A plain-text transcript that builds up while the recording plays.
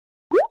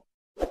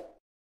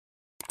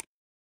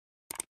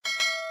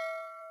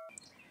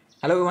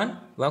Hello everyone,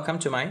 welcome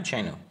to my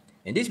channel.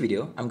 In this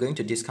video, I'm going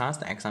to discuss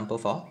the example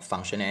for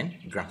function and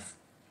graph.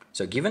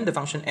 So given the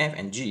function f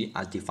and g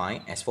are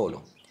defined as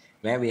follows,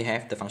 where we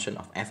have the function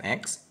of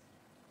fx,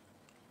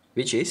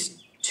 which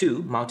is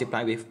 2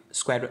 multiplied with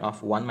square root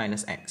of 1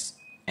 minus x,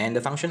 and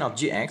the function of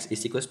gx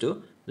is equals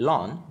to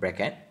ln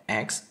bracket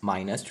x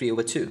minus 3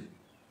 over 2.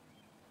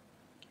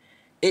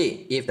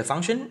 If the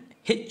function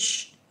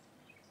h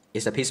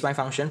is a piecewise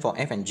function for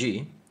f and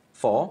g,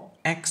 for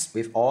x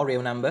with all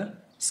real number,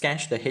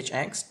 sketch the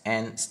hx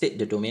and state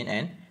the domain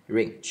and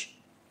range.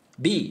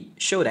 B,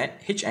 show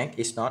that hx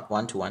is not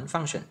one-to-one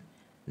function.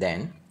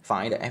 Then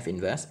find the f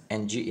inverse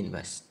and g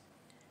inverse.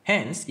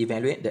 Hence,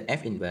 evaluate the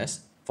f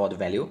inverse for the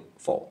value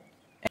 4.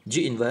 And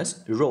g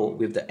inverse row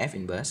with the f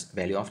inverse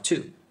value of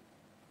 2.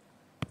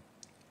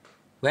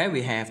 Where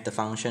we have the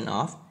function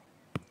of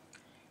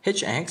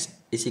hx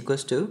is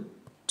equals to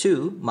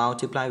 2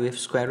 multiplied with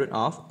square root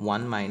of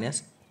 1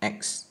 minus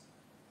x.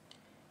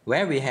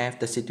 Where we have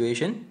the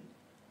situation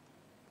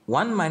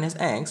 1 minus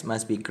x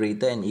must be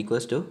greater than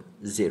equals to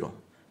 0.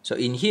 So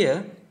in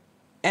here,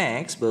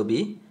 x will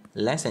be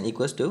less than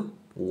equals to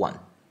 1.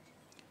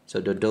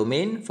 So the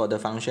domain for the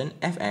function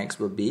fx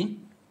will be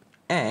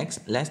x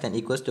less than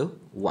equals to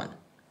 1.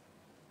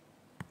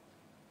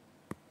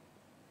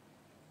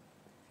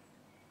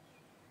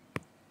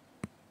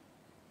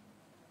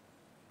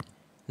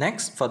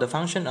 Next, for the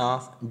function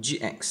of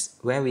gx,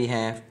 where we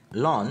have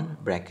ln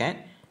bracket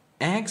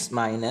x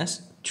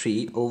minus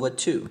 3 over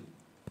 2.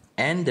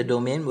 And the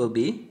domain will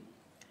be,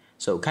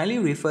 so kindly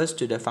refers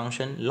to the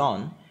function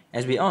ln.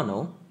 As we all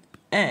know,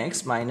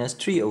 x minus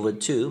 3 over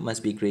 2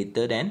 must be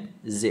greater than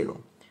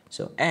 0.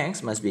 So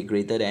x must be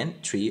greater than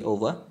 3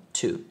 over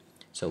 2.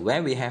 So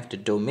where we have the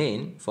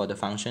domain for the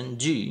function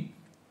g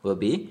will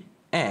be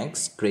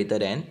x greater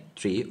than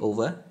 3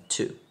 over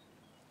 2.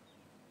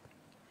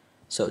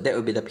 So that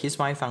will be the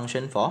piecewise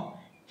function for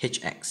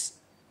hx.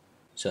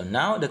 So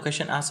now the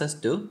question asks us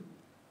to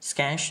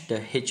sketch the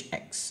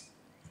hx.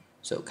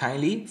 So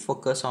kindly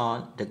focus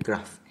on the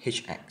graph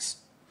hx.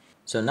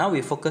 So now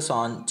we focus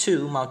on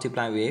 2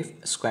 multiplied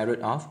with square root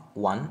of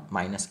 1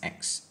 minus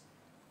x.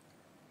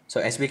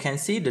 So as we can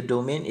see, the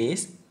domain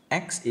is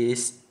x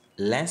is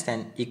less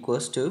than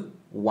equals to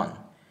 1.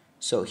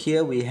 So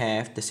here we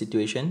have the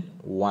situation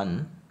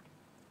 1.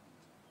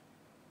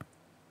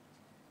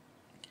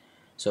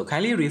 So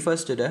kindly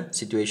refers to the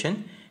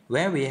situation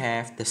where we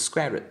have the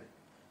square root.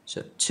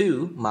 So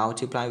 2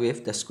 multiplied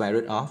with the square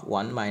root of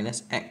 1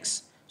 minus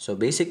x. So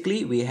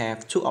basically we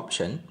have two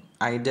options,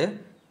 either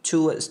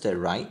towards the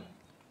right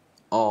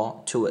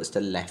or towards the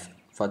left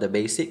for the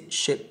basic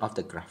shape of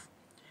the graph.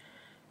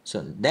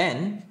 So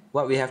then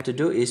what we have to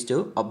do is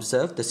to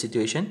observe the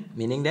situation,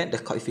 meaning that the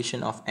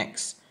coefficient of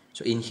x.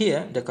 So in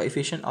here, the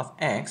coefficient of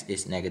x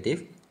is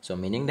negative. So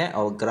meaning that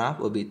our graph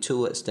will be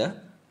towards the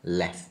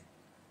left.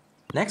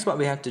 Next, what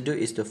we have to do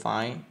is to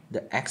find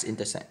the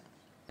x-intercept.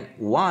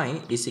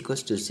 Y is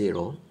equals to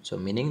 0. So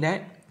meaning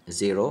that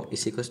 0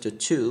 is equals to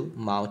 2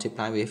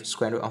 multiplied with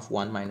square root of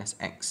 1 minus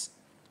x.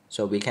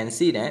 So we can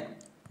see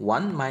that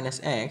 1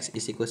 minus x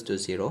is equals to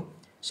 0.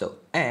 So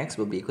x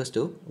will be equals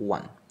to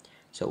 1.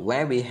 So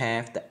where we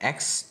have the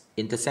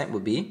x-intercept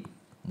will be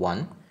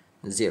 1,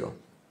 0.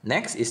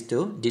 Next is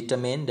to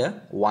determine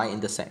the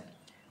y-intercept.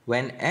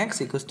 When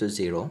x equals to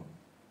 0,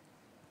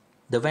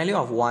 the value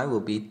of y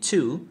will be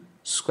 2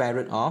 square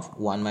root of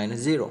 1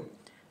 minus 0.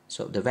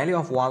 So the value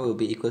of y will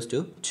be equals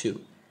to 2.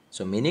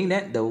 So meaning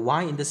that the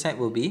y-intercept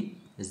will be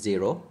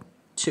 0,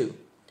 2.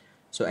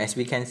 So as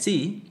we can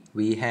see,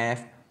 we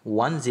have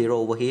 1, 0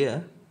 over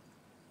here.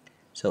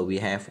 So we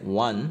have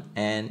 1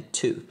 and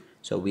 2.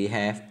 So we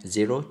have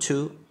 0,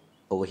 2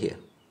 over here.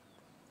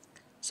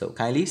 So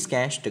kindly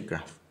sketch the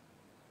graph.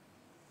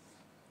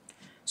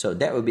 So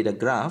that will be the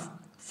graph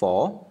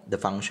for the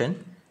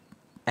function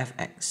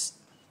fx.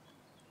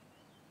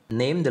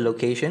 Name the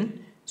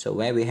location. So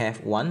where we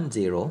have 1,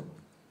 0.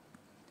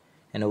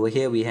 And over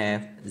here we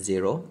have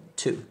 0,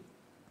 2.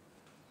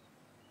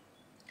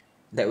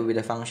 That will be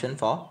the function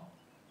for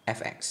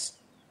fx.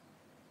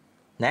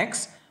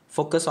 Next,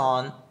 focus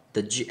on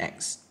the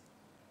gx.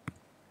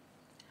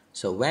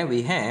 So where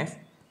we have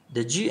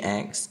the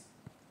gx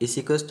is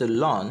equals to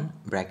ln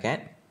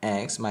bracket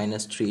x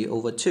minus 3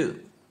 over 2.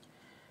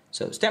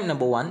 So step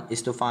number 1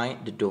 is to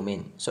find the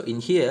domain. So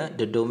in here,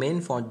 the domain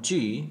for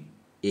g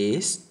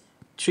is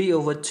 3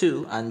 over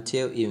 2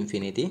 until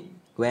infinity,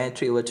 where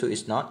 3 over 2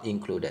 is not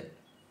included.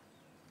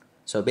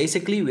 So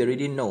basically, we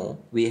already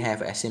know we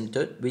have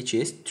asymptote, which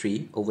is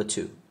 3 over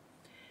 2.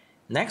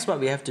 Next, what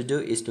we have to do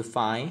is to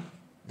find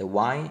the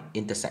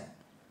y-intercept.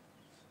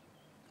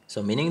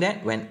 So meaning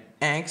that when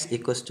x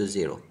equals to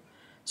 0.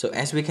 So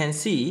as we can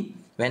see,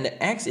 when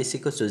the x is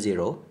equals to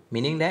 0,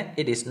 meaning that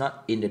it is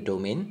not in the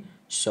domain,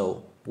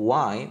 so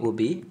y will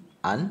be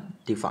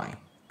undefined.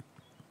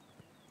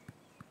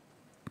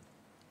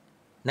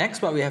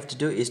 Next, what we have to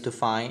do is to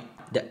find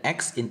the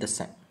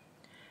x-intercept.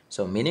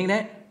 So meaning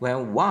that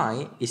when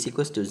y is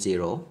equals to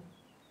 0,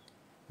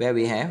 where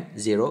we have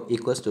 0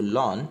 equals to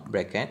ln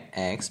bracket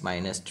x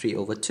minus 3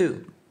 over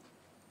 2.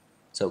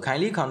 So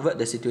kindly convert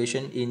the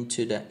situation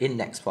into the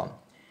index form,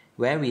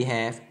 where we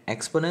have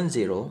exponent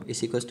 0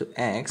 is equals to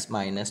x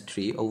minus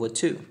 3 over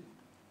 2.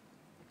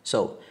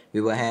 So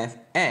we will have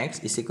x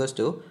is equals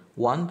to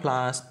 1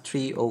 plus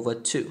 3 over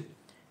 2,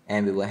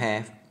 and we will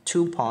have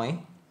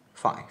 2.5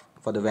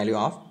 for the value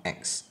of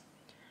x.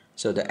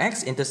 So the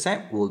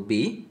x-intercept will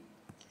be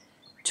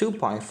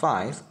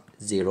 2.5,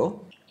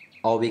 0,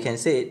 or we can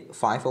say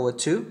 5 over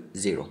 2,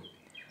 0.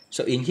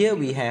 So in here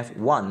we have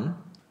 1,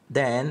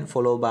 then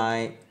followed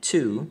by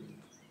 2,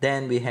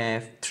 then we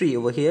have 3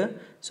 over here.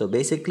 So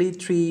basically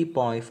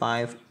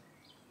 3.5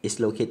 is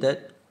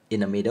located in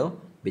the middle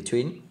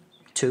between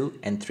 2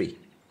 and 3.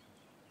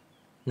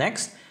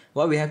 Next,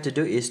 what we have to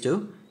do is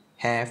to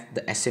have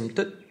the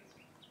asymptote.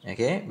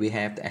 Okay, we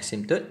have the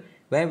asymptote,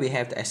 where we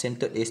have the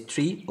asymptote is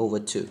 3 over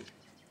 2.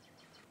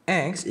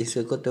 X is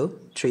equal to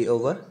 3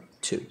 over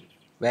 2,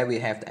 where we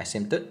have the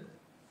asymptote.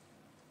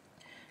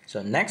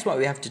 So next what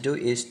we have to do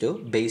is to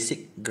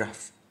basic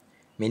graph,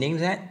 meaning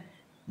that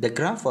the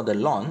graph for the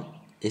ln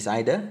is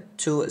either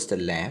towards the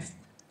left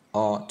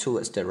or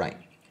towards the right.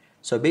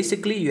 So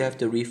basically you have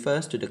to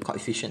refer to the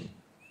coefficient.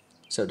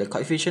 So the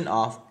coefficient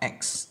of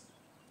x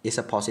is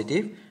a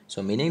positive,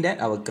 so meaning that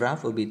our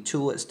graph will be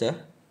towards the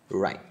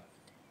right.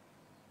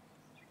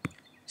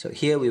 So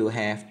here we will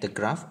have the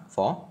graph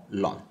for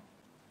ln,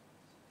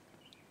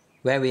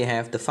 where we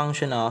have the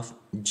function of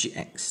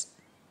gx.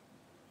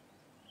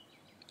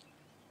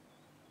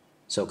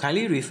 So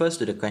kindly refers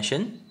to the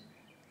question.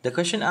 The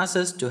question asks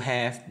us to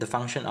have the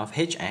function of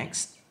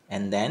hx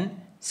and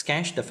then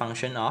sketch the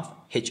function of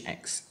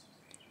hx.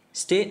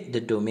 State the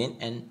domain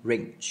and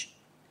range.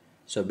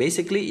 So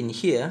basically in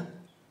here,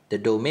 the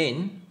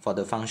domain for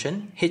the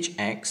function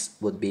hx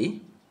would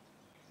be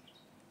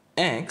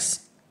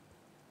x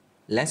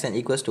less than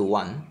equals to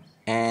 1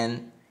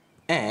 and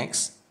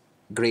x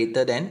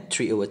greater than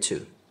 3 over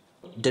 2.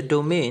 The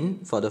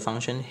domain for the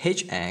function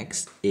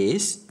hx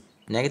is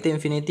negative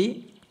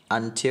infinity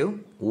until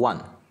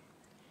 1.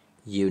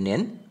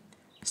 Union,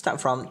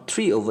 start from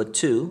 3 over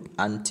 2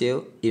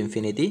 until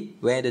infinity,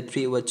 where the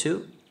 3 over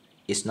 2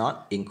 is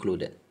not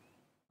included.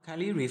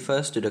 Kindly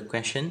refers to the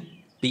question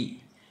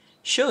B.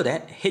 Show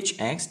that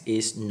hx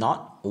is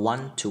not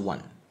 1 to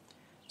 1.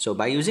 So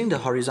by using the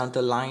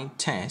horizontal line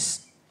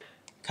test,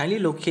 kindly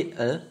locate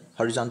a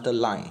horizontal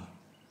line.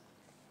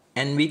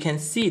 And we can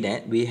see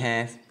that we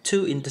have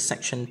two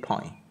intersection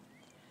points.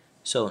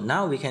 So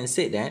now we can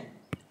say that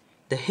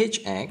the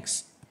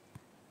hx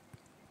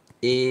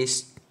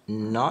is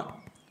not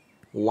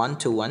 1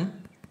 to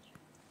 1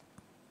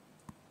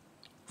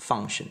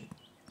 function.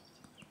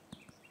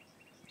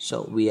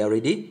 So we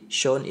already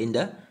shown in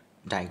the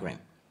diagram.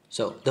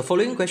 So the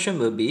following question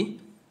will be,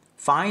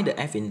 find the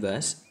F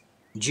inverse,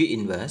 G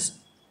inverse,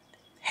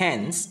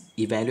 hence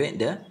evaluate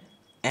the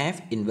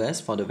F inverse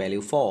for the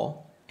value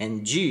 4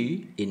 and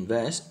G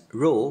inverse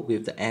row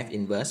with the F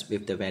inverse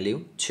with the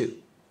value 2.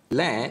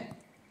 Let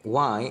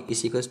y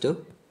is equals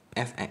to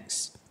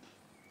fx.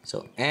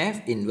 So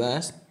F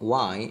inverse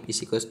y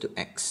is equals to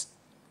x.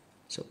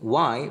 So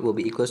y will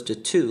be equals to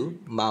 2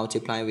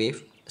 multiplied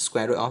with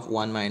square root of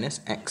 1 minus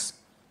x.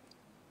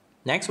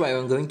 Next, what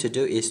I'm going to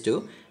do is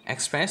to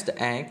express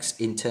the x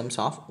in terms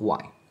of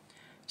y.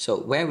 So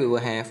where we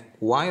will have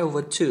y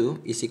over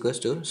 2 is equals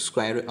to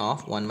square root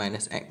of 1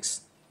 minus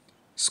x.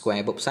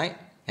 Square both sides,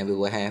 and we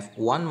will have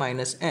 1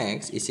 minus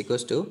x is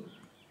equals to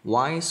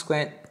y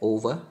squared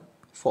over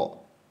 4.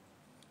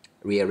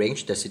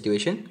 Rearrange the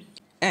situation.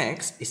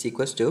 X is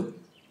equals to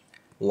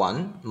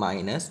 1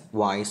 minus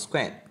y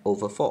squared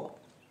over 4.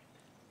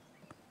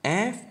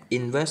 F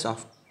inverse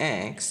of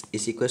x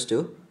is equals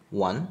to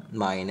 1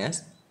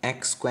 minus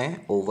x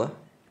squared over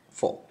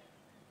 4.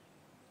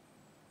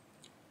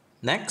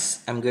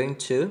 Next, I'm going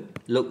to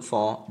look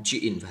for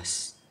G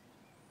inverse.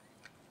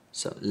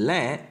 So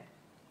let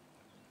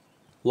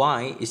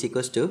y is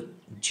equals to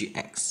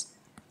gx.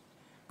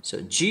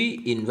 So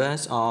G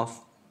inverse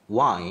of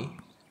y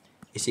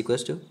is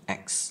equals to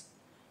x.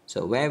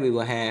 So where we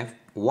will have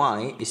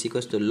y is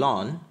equals to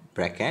ln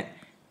bracket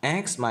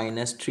x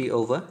minus 3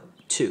 over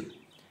 2.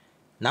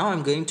 Now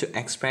I'm going to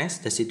express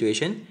the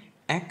situation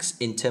x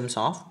in terms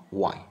of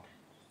y.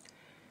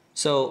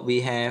 So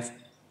we have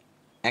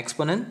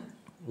exponent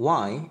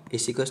y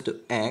is equals to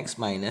x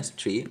minus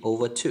 3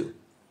 over 2.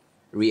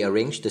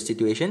 Rearrange the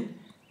situation.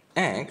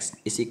 X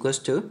is equals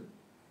to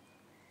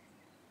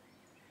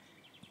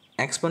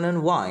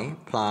exponent y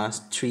plus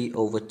 3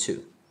 over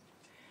 2.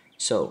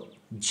 So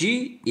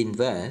G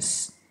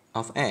inverse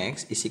of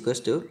x is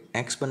equals to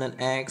exponent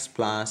x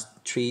plus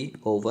 3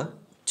 over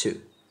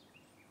 2.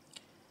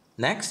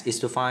 Next is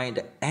to find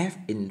the F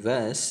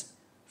inverse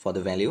for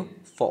the value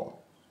 4.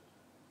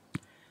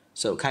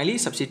 So kindly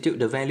substitute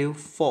the value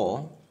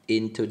 4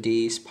 into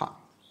this part.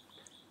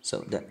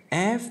 So the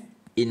F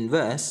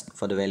inverse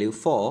for the value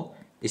 4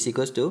 is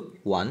equals to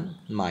 1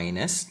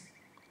 minus,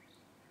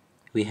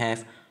 we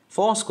have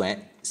 4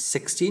 squared,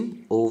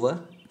 16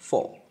 over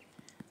 4.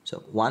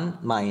 So 1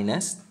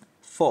 minus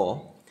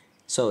 4.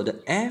 So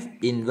the F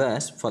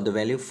inverse for the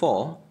value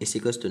 4 is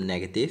equals to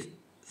negative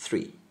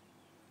 3.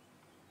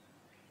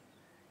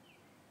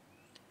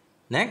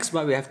 Next,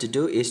 what we have to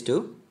do is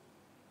to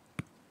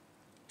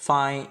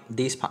find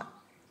this part.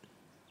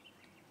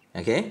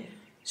 Okay,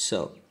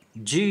 so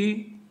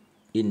G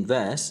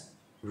inverse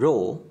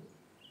rho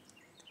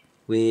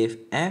with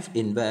F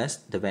inverse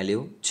the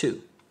value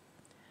 2.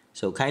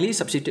 So kindly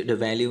substitute the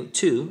value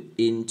 2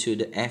 into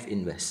the F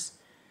inverse.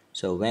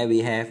 So where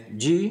we have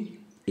G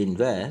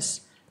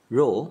inverse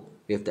rho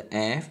with the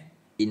F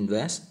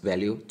inverse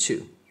value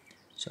 2.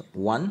 So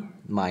 1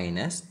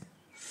 minus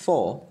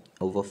 4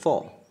 over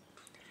 4.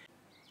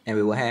 And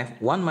we will have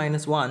 1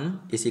 minus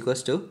 1 is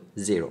equals to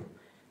 0.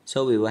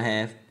 So we will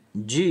have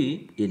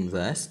G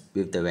inverse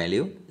with the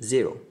value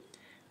 0.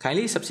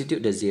 Kindly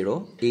substitute the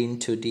 0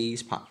 into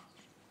this part.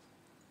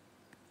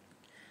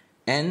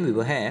 And we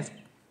will have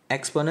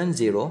exponent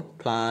 0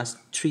 plus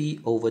 3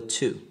 over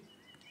 2.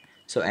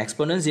 So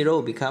exponent 0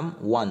 will become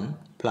 1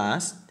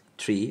 plus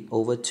 3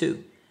 over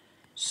 2.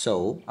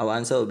 So our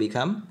answer will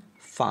become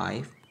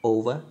 5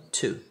 over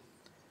 2.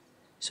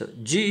 So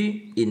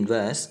G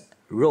inverse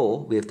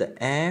rho with the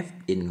F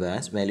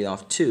inverse value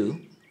of 2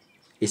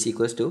 is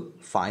equals to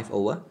 5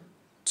 over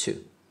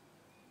 2.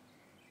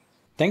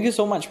 Thank you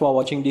so much for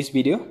watching this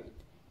video.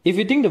 If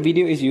you think the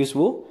video is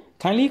useful,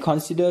 kindly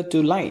consider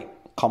to like,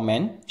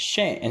 comment,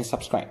 share and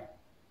subscribe.